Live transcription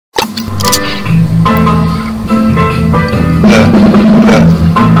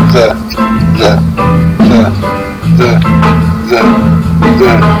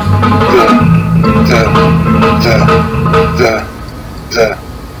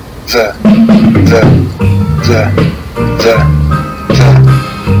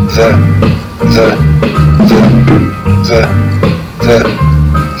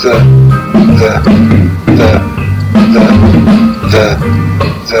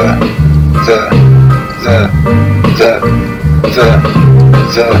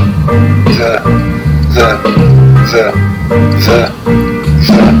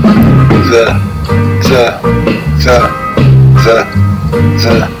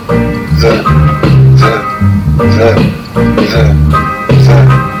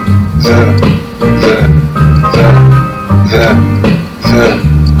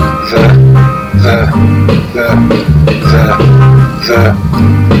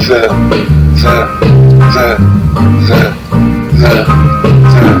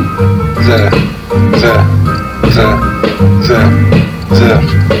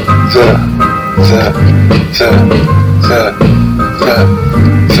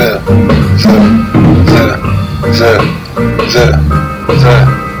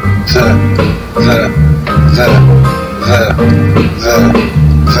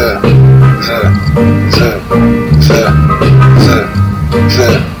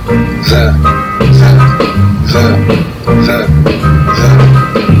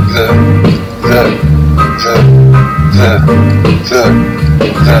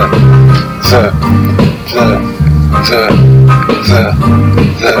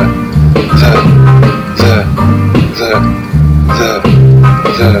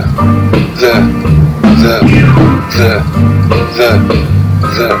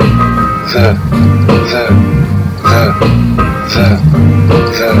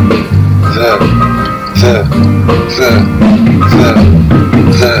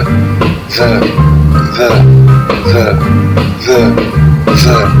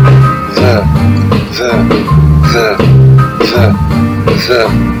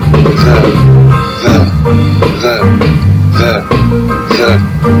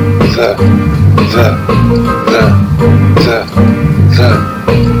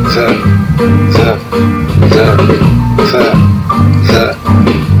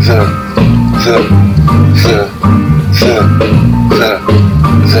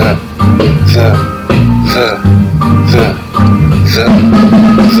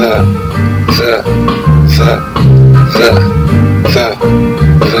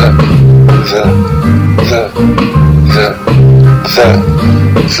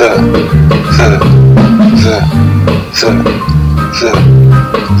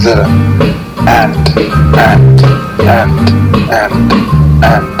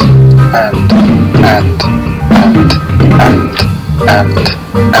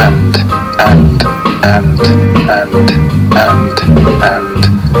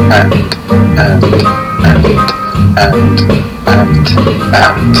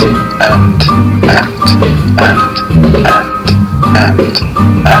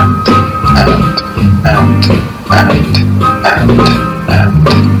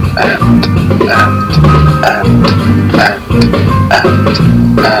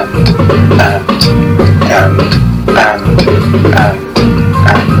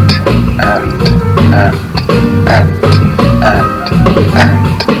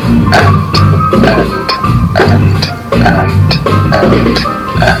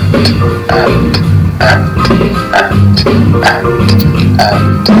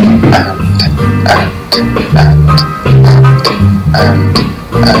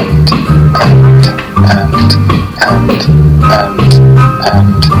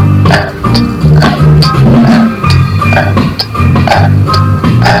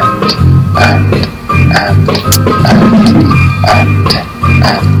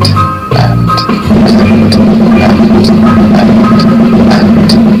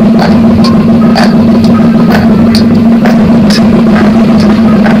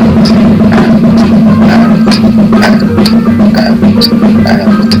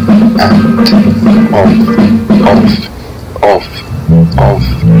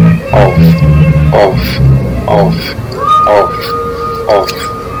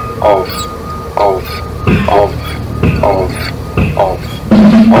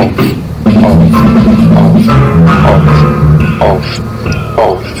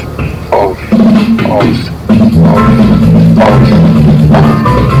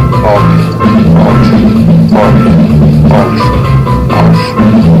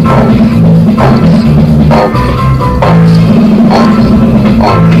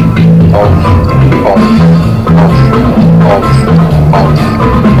of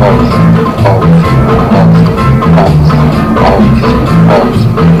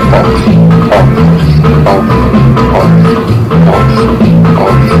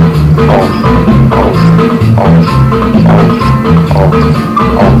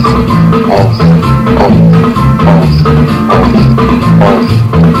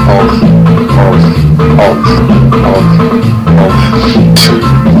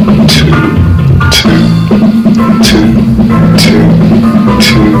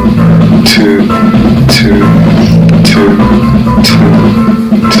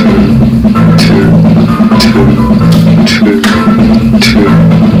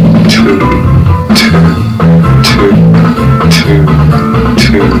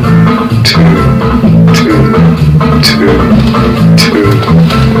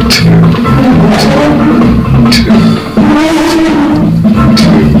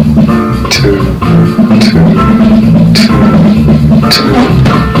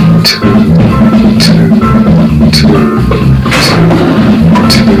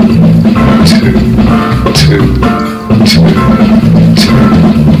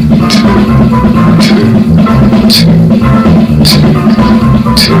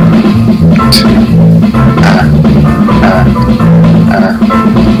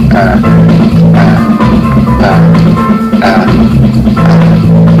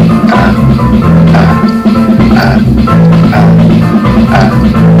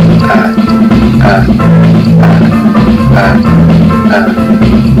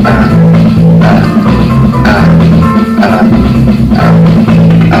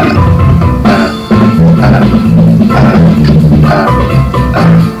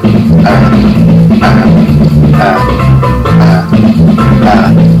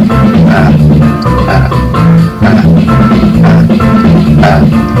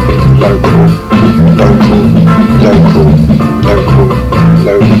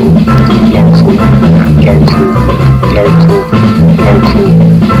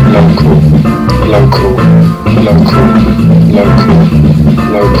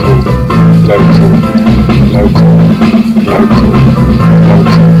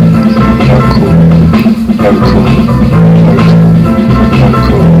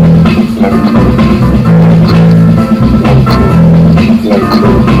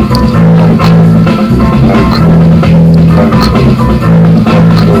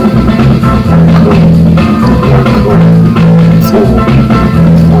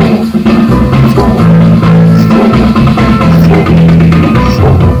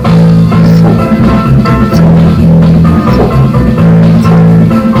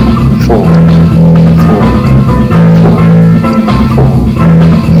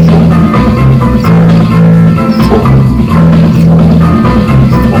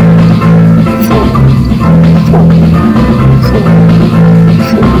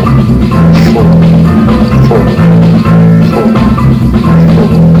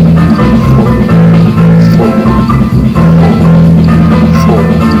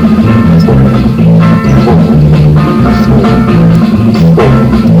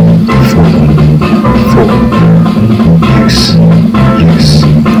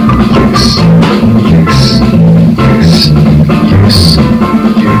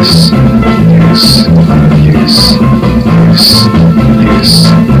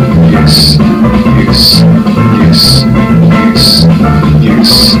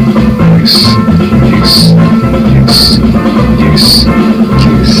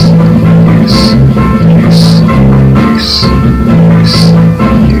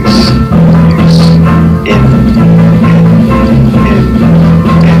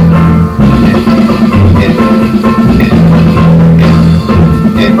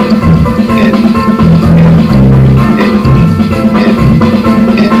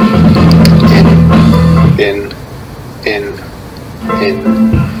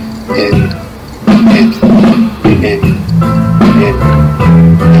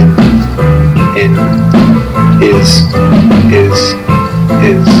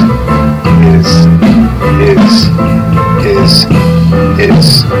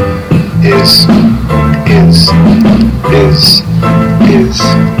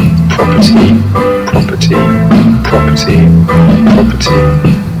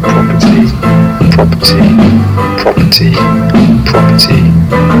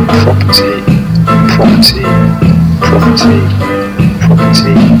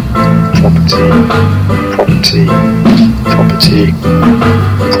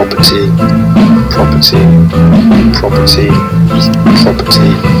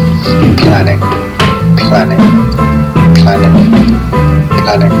planning,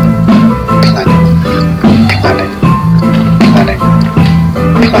 planning, planning, planning, planning, planning,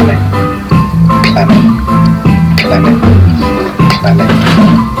 planning, planning, planning, planning,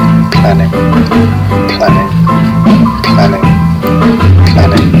 planning, planning,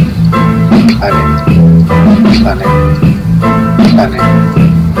 planning, planning, planning, planning,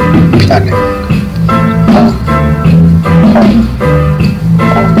 planning,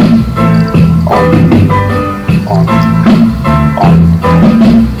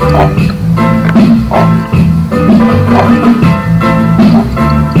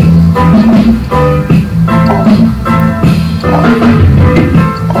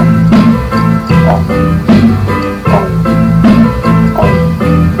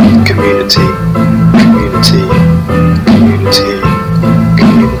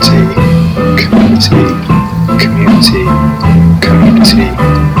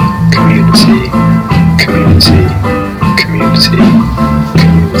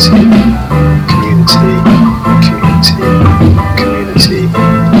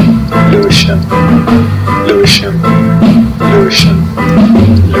 Lewisham, Lewisham, Lewisham,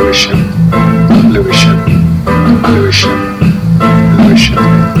 Lewisham, Lewisham, Lewisham,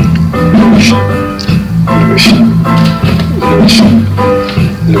 Lewisham, Lewisham, Lewisham,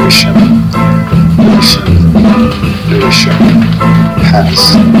 Lewisham, Lewisham, Lewisham,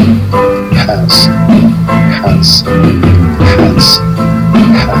 has, has, has, has,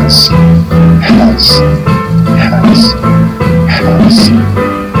 has, has, has,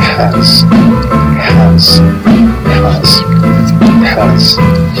 has, has,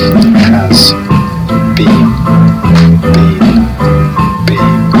 has, been, been, been,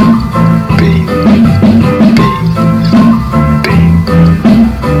 been, been, been, been, been, been,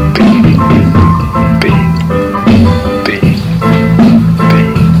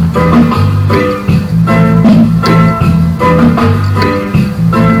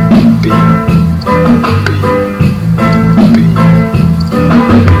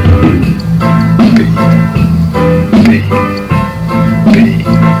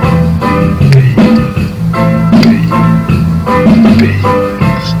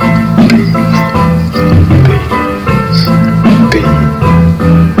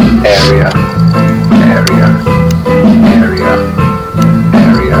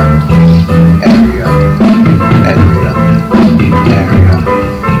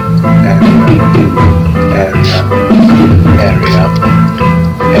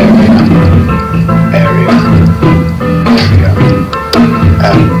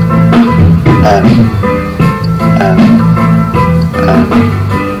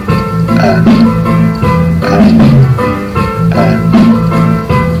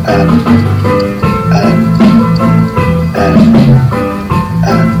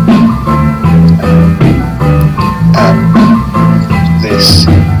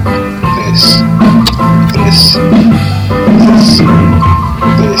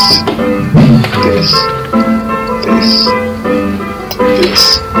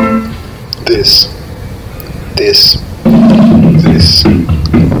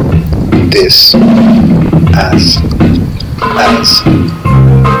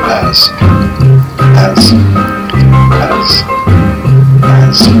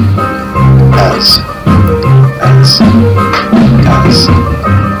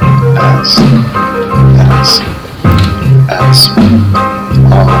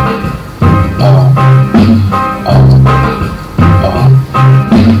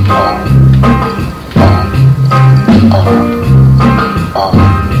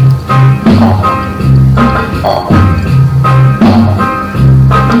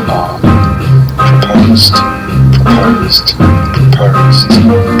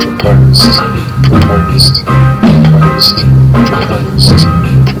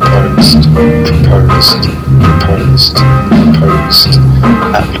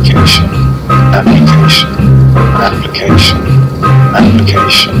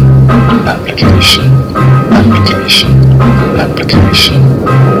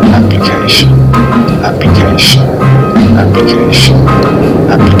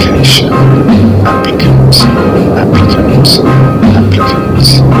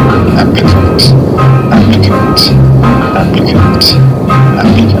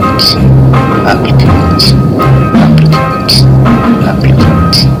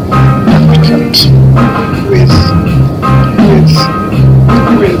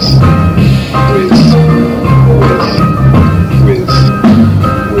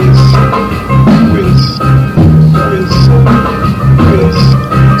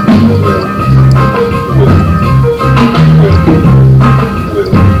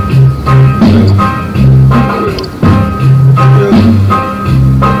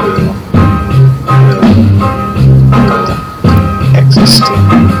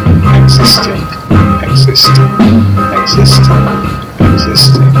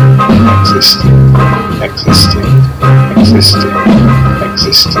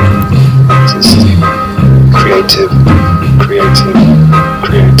 creative, creative,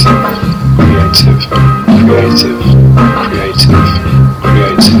 creative, creative, creative,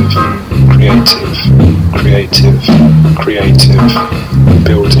 creative, creative, creative, creative, creative,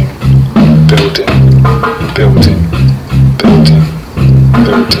 building, building, building, building,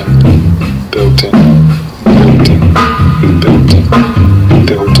 building, building, building, building,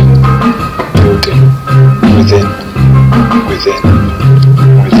 building, building, within, within,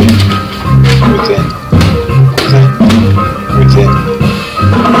 within, within, within,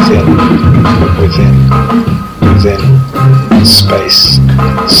 within, within, within, space,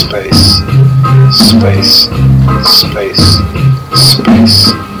 space, space, space, space,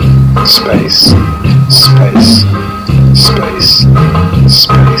 space, space, space,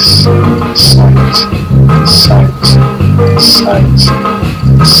 space, sight, sight, sight,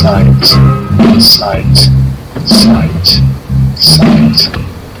 sight, sight, sight, sight,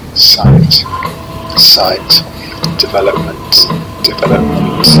 sight, sight, development,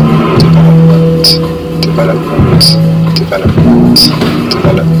 development, development, development, development,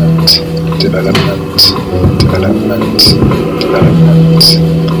 development, development, development, development,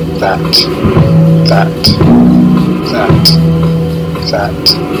 that, that, that, that,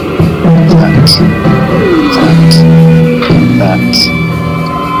 that, that,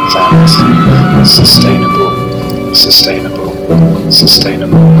 that, sustainable, sustainable,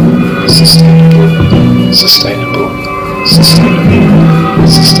 sustainable, sustainable, sustainable, sustainable,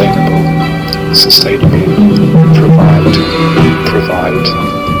 sustainable, sustainable, provide, provide,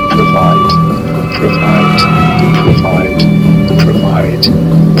 provide, provide, provide, provide,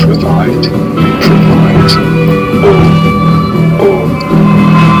 provide, provide, all,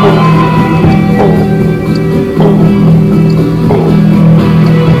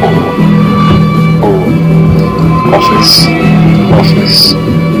 office, office,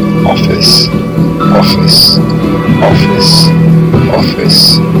 office, office, office,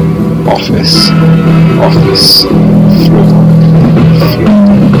 office, office, office, floor, floor,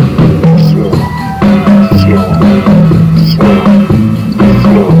 floor, floor, floor,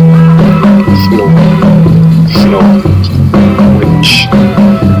 floor, floor, floor, which,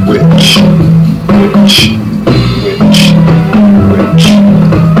 which, which, which, which,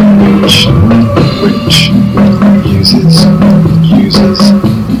 which, which, uses, uses,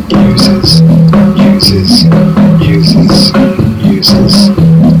 uses, uses, uses, uses,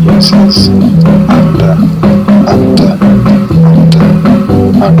 uses, under, under, under,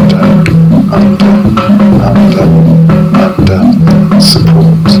 under, under, under, under,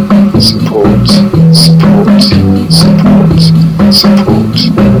 support, support, support, support, support,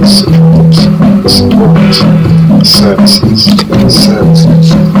 support, support, services, services,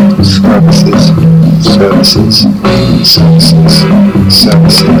 services, services, services,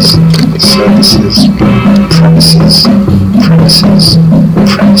 services, services, premises, premises,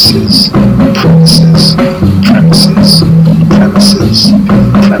 premises, premises, premises, premises,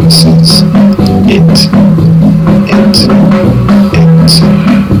 premises, it, it, it, it,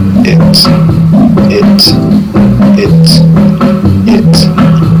 it, it, it,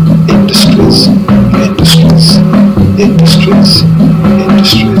 industries, industries, industries,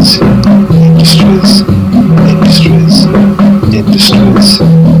 industries, industries, industries, industries,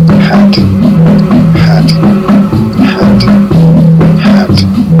 had, had, had, had, had,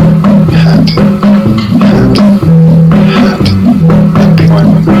 had, had,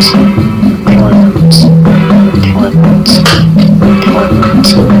 employment, employment, employment, employment, employment,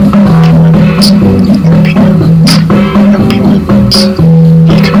 employment, employment,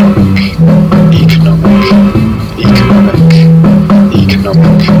 economic, economic, economic,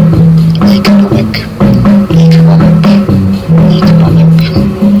 economic, economic, economic, economic,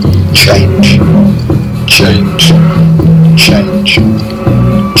 change, change, change, change,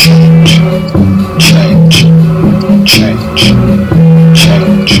 change, change,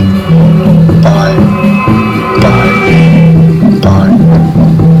 change, buy, buy, buy,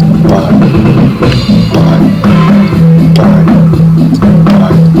 buy, buy, buy,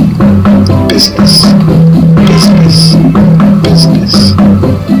 buy, business, business, business,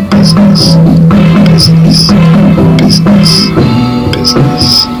 business, business, business, business,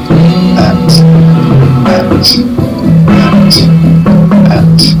 at,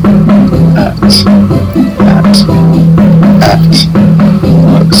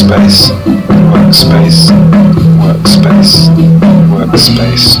 workspace, workspace, workspace,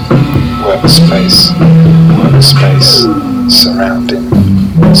 workspace, workspace, workspace, surrounding,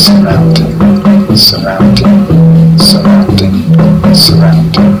 surrounding, surrounding, surrounding,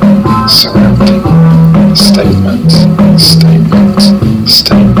 surrounding, surrounding, statement, statement,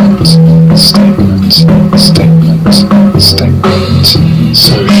 statement, statement, statement,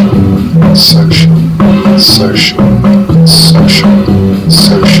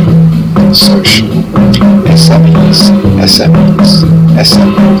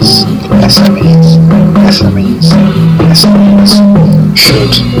 SMEs, SMEs, SMEs, SMEs,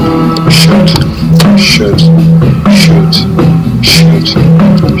 should, should, should, should, should,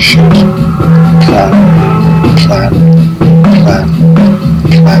 should, plan, plan, plan,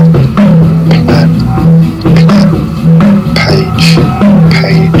 plan, plan, plan, page,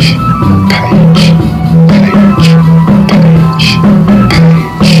 page, page, page, page,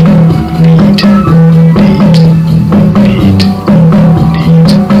 page, need, need, need, need, need,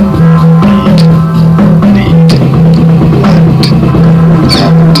 need,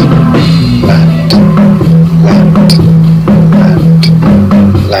 land, land, land, land, land,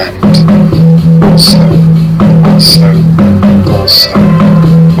 land, also, also, also,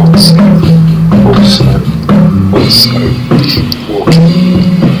 also, also, also, walking,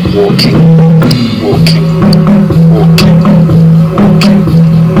 walking, walking, walking, walking,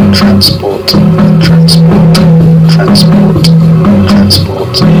 transport, transport, transport,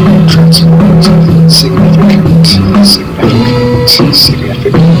 transport, transport, significant, significant,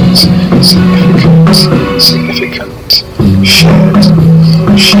 significant, significant, significant, shared,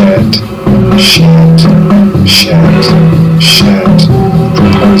 shared, shared, shared, shared,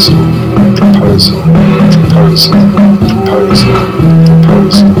 proposal, proposal, proposal, proposal,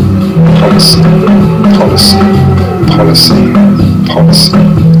 proposal, policy, policy, policy, policy,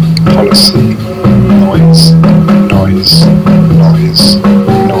 policy, noise, noise, noise,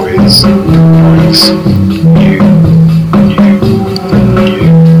 noise, noise, new, new, new,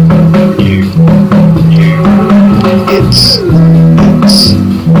 new, new, it's,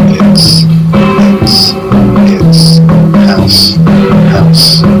 house,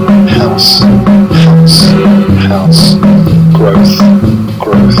 house, house, house, house, growth,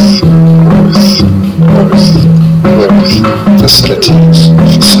 growth, growth, growth, growth, facilities,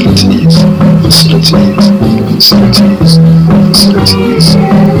 facilities, facilities, facilities, facilities,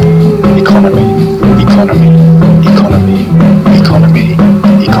 economy, economy, economy, economy,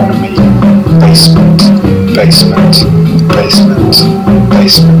 economy, basement, basement, basement,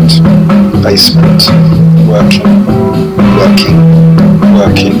 basement, basement, working, working,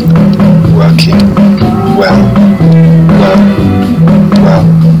 working, working, well, well, well,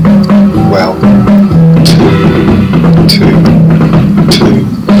 well, two,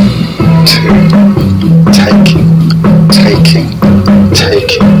 taking, taking,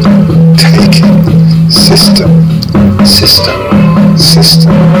 taking, taking, system, system,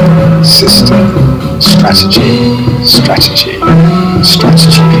 system, system, strategy, strategy,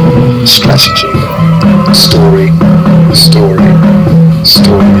 strategy, strategy, story, story,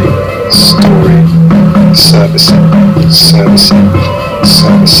 story, story, servicing, servicing,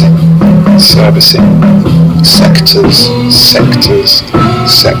 servicing, servicing, sectors, sectors,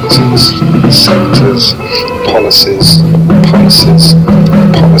 sectors, sectors, policies, policies,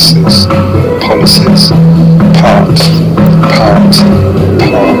 policies, policies, part, part,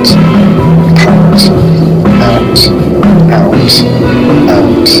 part, part, out, out, out,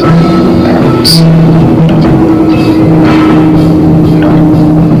 out, no,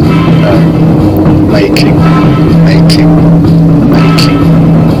 no, making, making, making,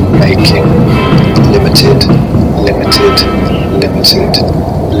 making, limited, limited, limited,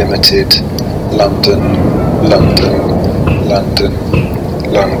 limited, London, London, London,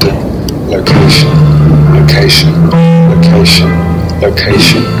 London, location, location, location,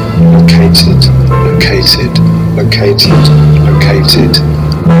 location, located, located, located, located,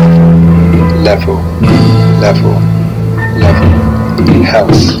 level, level, level,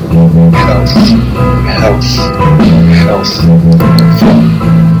 health, health, health, health,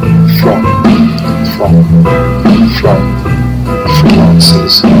 from,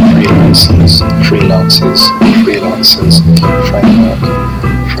 freelancers, freelancers, freelancers, freelancers, framework,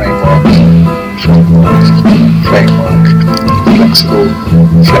 framework, framework, framework, flexible,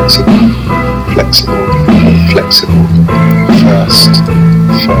 flexible, flexible, flexible, first,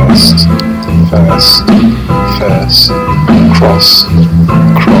 first, first, first, cross,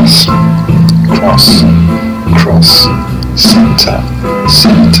 cross, cross, cross, center,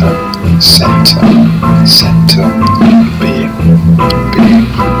 center, center, center, being, being,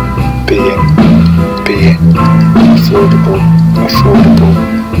 being, being, affordable, affordable,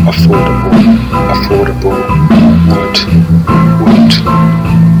 affordable, affordable, wood, wood,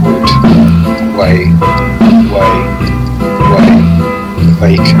 wood, way, way, way,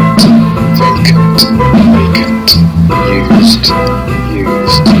 vacant, vacant, vacant, used,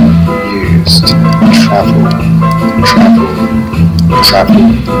 used, used, travel, travel, travel,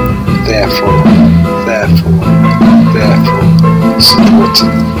 therefore, therefore, therefore,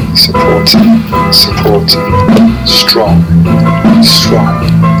 supporting, supporting, supporting, strong, strong,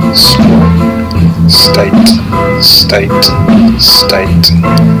 state,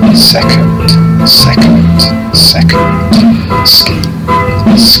 second,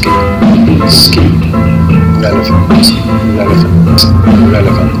 scheme, relevant,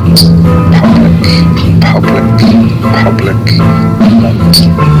 public,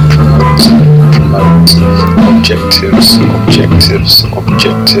 promote, objectives,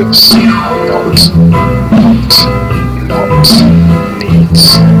 not,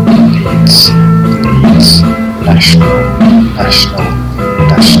 needs, national,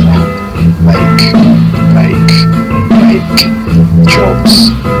 make,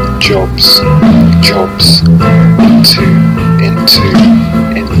 jobs, into,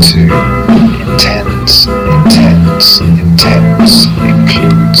 intends,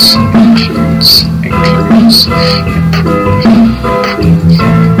 includes, improve,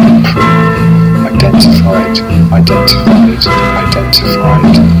 identified,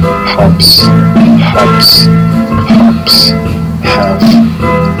 hubs,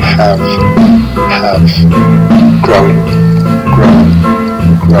 have, growing,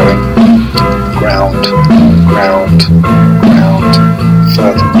 ground,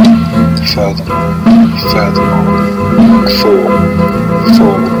 furthermore, for,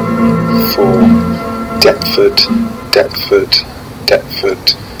 Deptford,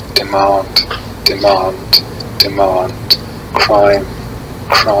 demand, crime,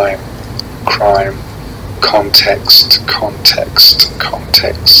 context,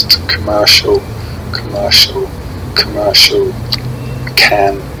 commercial,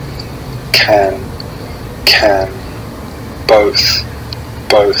 can, both,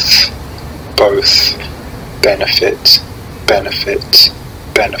 benefit,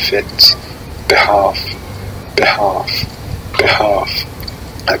 behalf,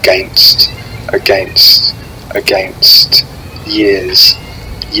 against, years,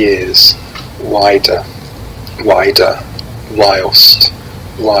 wider, whilst,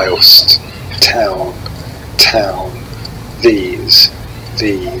 town, these,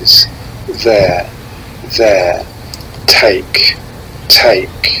 there, take,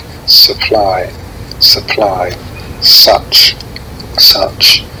 supply, such,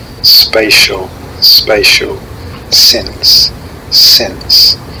 spatial, since,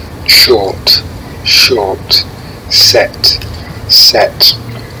 short, set,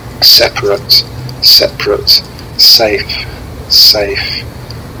 separate, safe,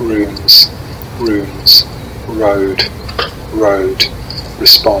 rooms, road,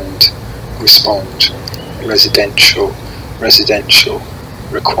 respond, residential,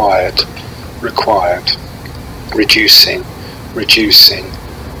 required, reducing,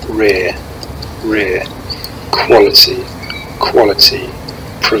 rear, quality,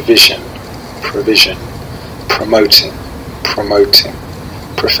 provision, promoting,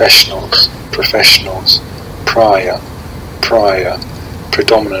 professionals, prior,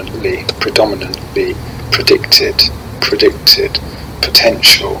 predominantly, predicted,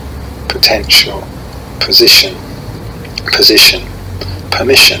 potential, position,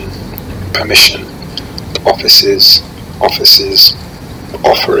 permission, offices,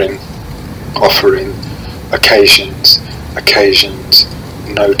 offering, occasions,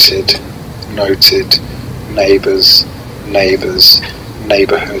 noted, neighbours,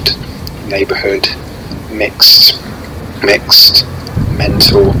 neighbourhood, mixed,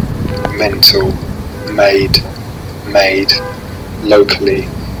 mental, made, locally,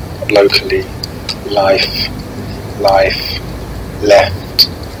 life,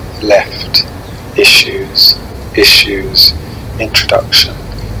 left, issues, introduction,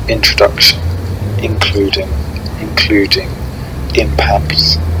 including,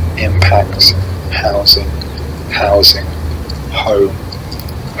 impact, housing, home,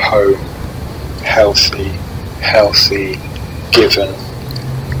 healthy, given,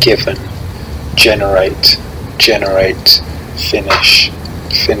 generate, finish,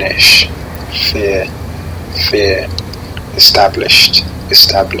 fear, established,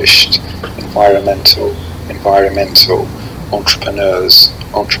 environmental,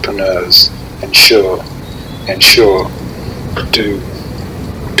 entrepreneurs, ensure, do,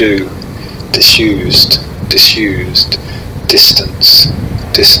 disused,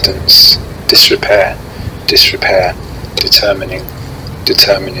 distance, disrepair, determining,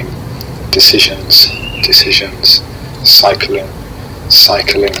 decisions, cycling,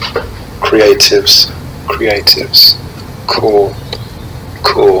 creatives, core,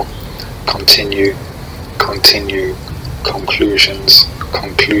 continue, conclusions,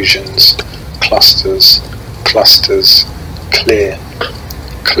 clusters, clear,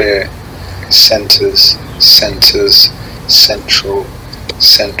 centers, central,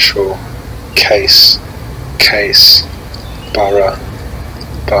 case, borough,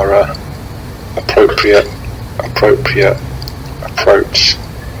 appropriate,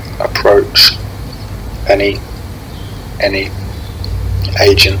 approach, any,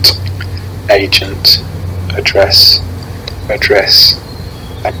 agent, address,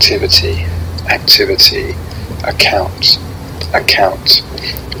 activity, account,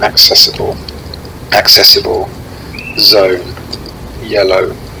 accessible, zone,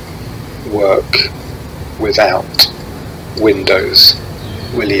 yellow, work, without, windows,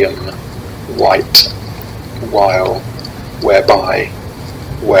 William, white, while, whereby,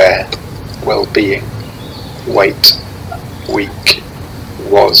 where, well-being, weight, weak,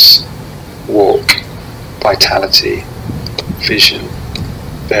 was, walk, vitality, vision,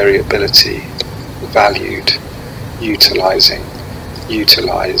 variability, valued, utilizing,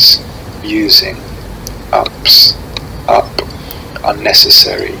 utilize, using, ups, up,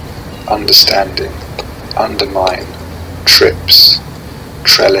 unnecessary, understanding, undermine, trips,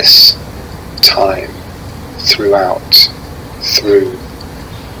 trellis, time, throughout, through,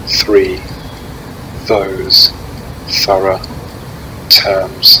 three, those, thorough,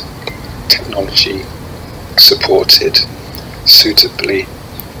 terms, technology, supported, suitably,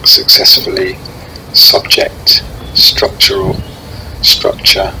 successfully, subject, structural,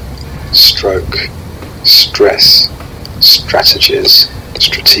 structure, stroke, stress, strategies,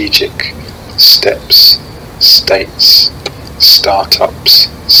 strategic, steps, states, startups,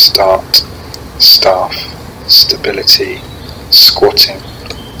 start, staff, stability, squatting,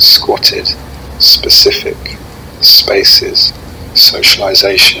 squatted, specific, spaces,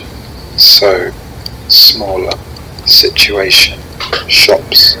 socialization, so, smaller, situation,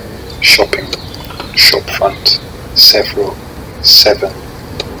 shops, shopping, shopfront, several, seven,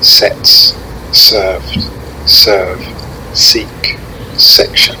 sets, served, serve, seek,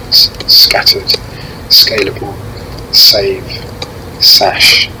 sections, scattered, scalable, save,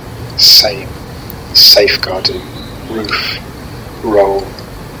 sash, same, safeguarding, roof, roll,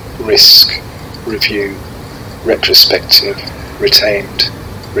 risk, review, retrospective, retained,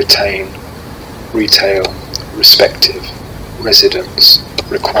 retain, retail, respective, residence,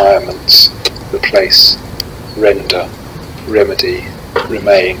 requirements, replace, render, remedy,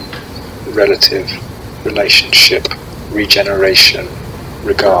 remain, relative, relationship, regeneration,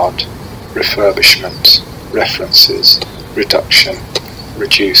 regard, refurbishment, references, reduction,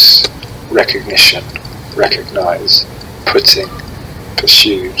 reduce, recognition, recognize, putting,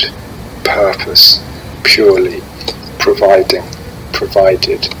 pursued, purpose, purely, providing,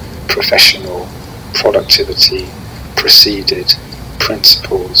 provided, professional, productivity, preceded,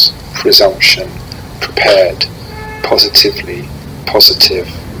 principles, presumption, prepared, positively, positive,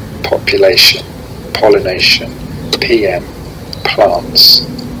 population, pollination, PM, plants,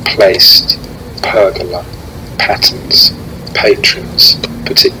 placed, pergola, patterns, patrons,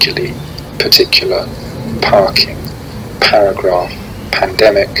 particularly, particular, parking, paragraph,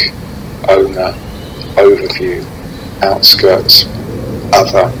 pandemic, owner, overview, outskirts,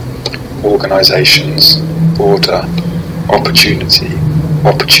 other, organizations, order, opportunity,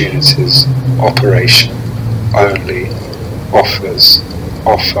 opportunities, operation, only, offers,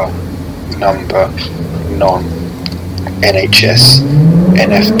 offer, number, non, NHS,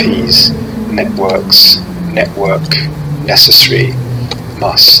 NFPs, networks, network, necessary,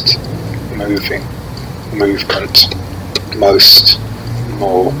 must, moving, movement, most,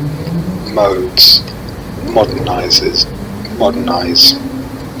 more, modes, modernizes, modernize,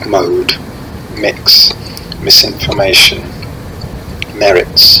 mode, mix, misinformation,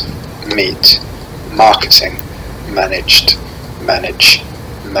 merits, meet, marketing, managed, manage,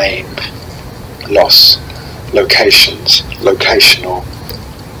 main, loss, locations, locational,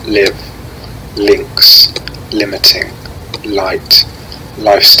 live, links, limiting, light,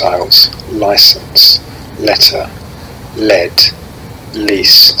 lifestyles, license, letter, lead,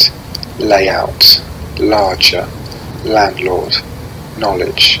 least, layout, larger, landlord,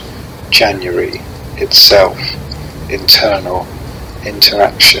 knowledge, January, itself, internal,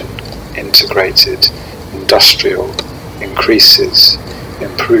 interaction, integrated, industrial, increases,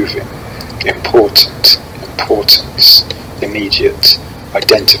 improving, important, importance, immediate,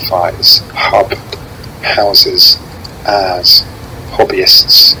 identifies, hub, houses, as,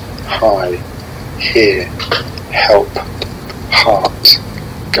 hobbyists, high, here, help, heart,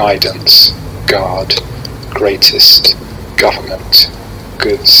 guidance, guard, greatest, government,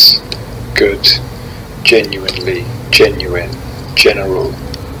 goods, good, genuinely, genuine, general,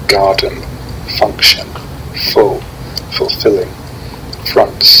 garden, function, full, fulfilling,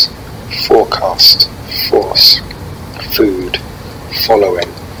 fronts, forecast, force, food, following,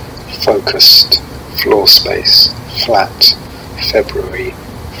 focused, floor space, flat, February,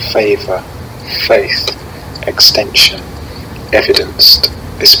 favour, faith, extension, evidenced,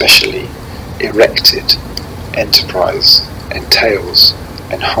 especially, erected, enterprise, entails,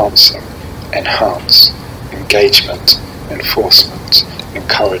 enhancing, enhance, engagement, enforcement,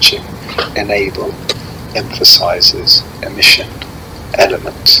 encouraging, enable, emphasizes, emission,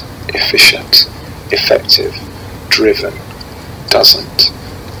 element, efficient, effective, driven, doesn't,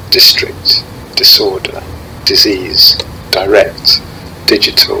 district, disorder, disease, direct,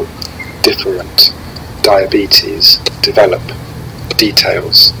 digital, different, diabetes, develop,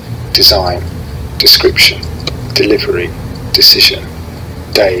 details, design, description, delivery, decision,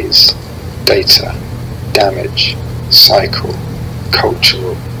 days, data, damage, cycle,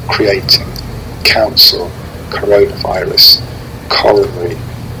 cultural, creating, council, coronavirus, corollary,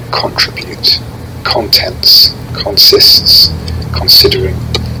 contribute, contents, consists, considering,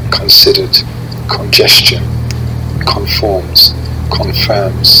 considered, congestion, conforms,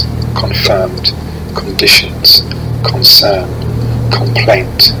 confirms, confirmed, conditions, concern,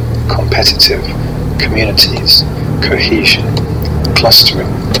 complaint, competitive, communities, cohesion,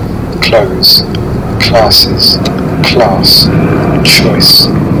 clustering, close, classes, class, choice,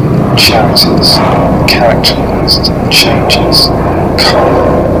 charities, characterized, changes,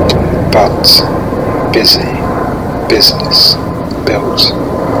 calm, but, busy, business, built,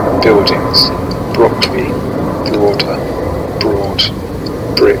 buildings, broccoli, broader, broad,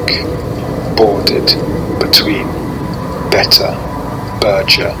 brick, boarded, between, better,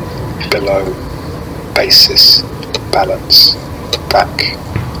 burger, below, basis, balance, back,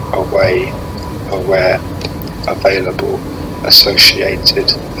 away, aware, available, associated,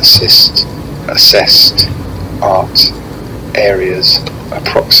 assist, assessed, art, areas,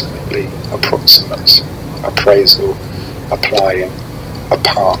 approximately, approximate, appraisal, applying,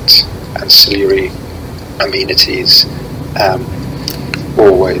 apart, ancillary, amenities,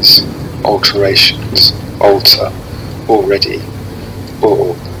 always, alterations, alter, already,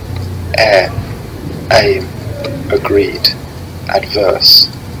 all, air, aim, agreed, adverse,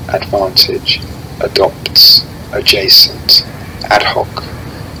 advantage, adopts, adjacent, ad hoc,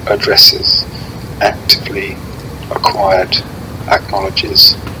 addresses, actively, acquired,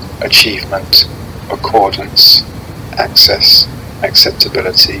 acknowledges, achievement, accordance, access,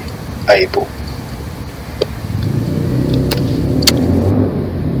 acceptability, able.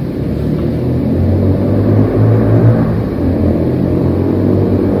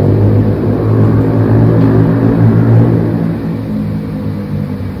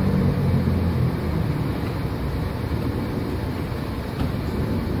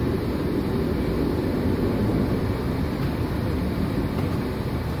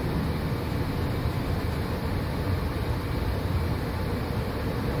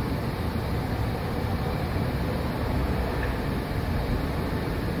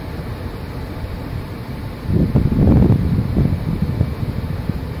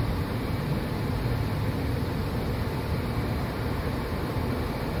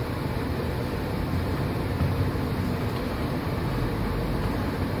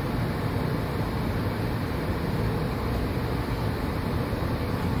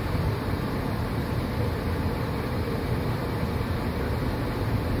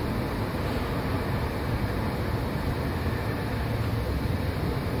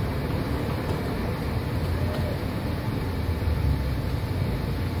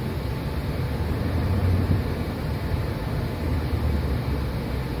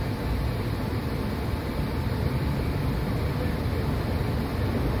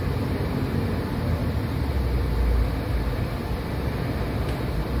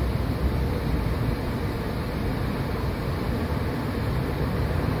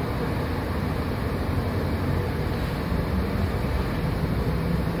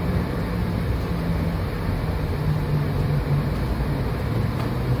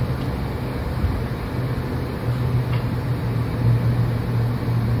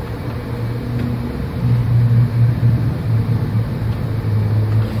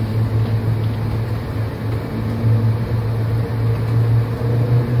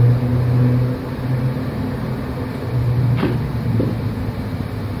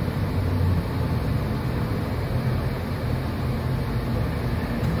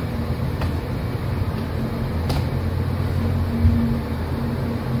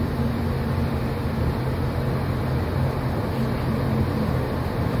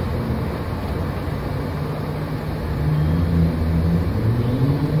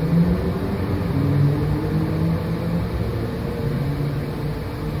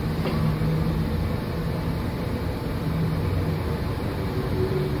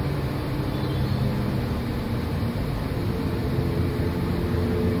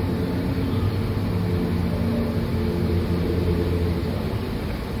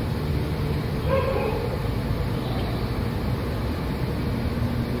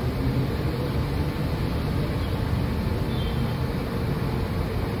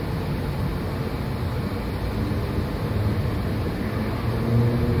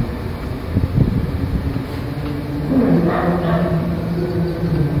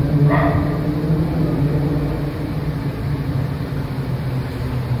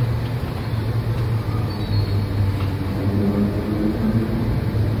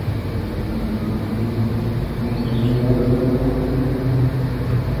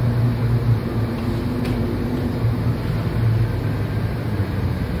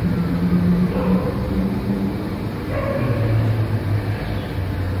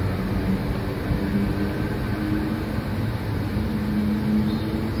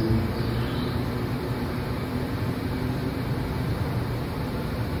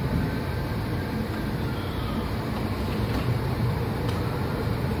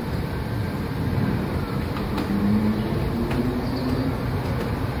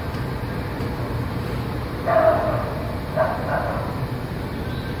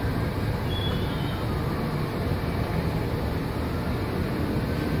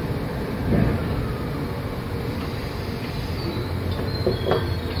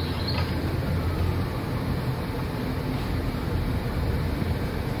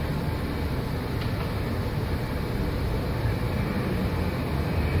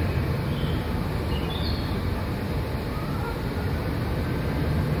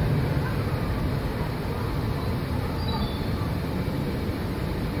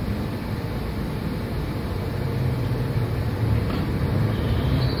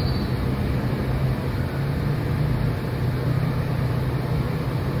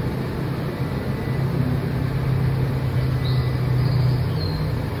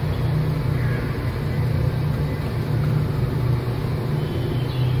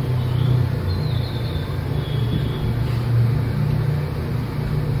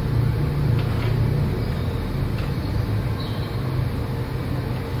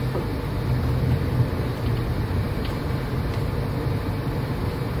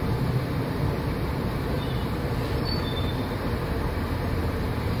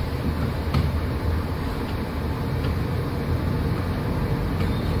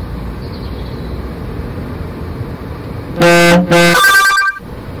 Bye.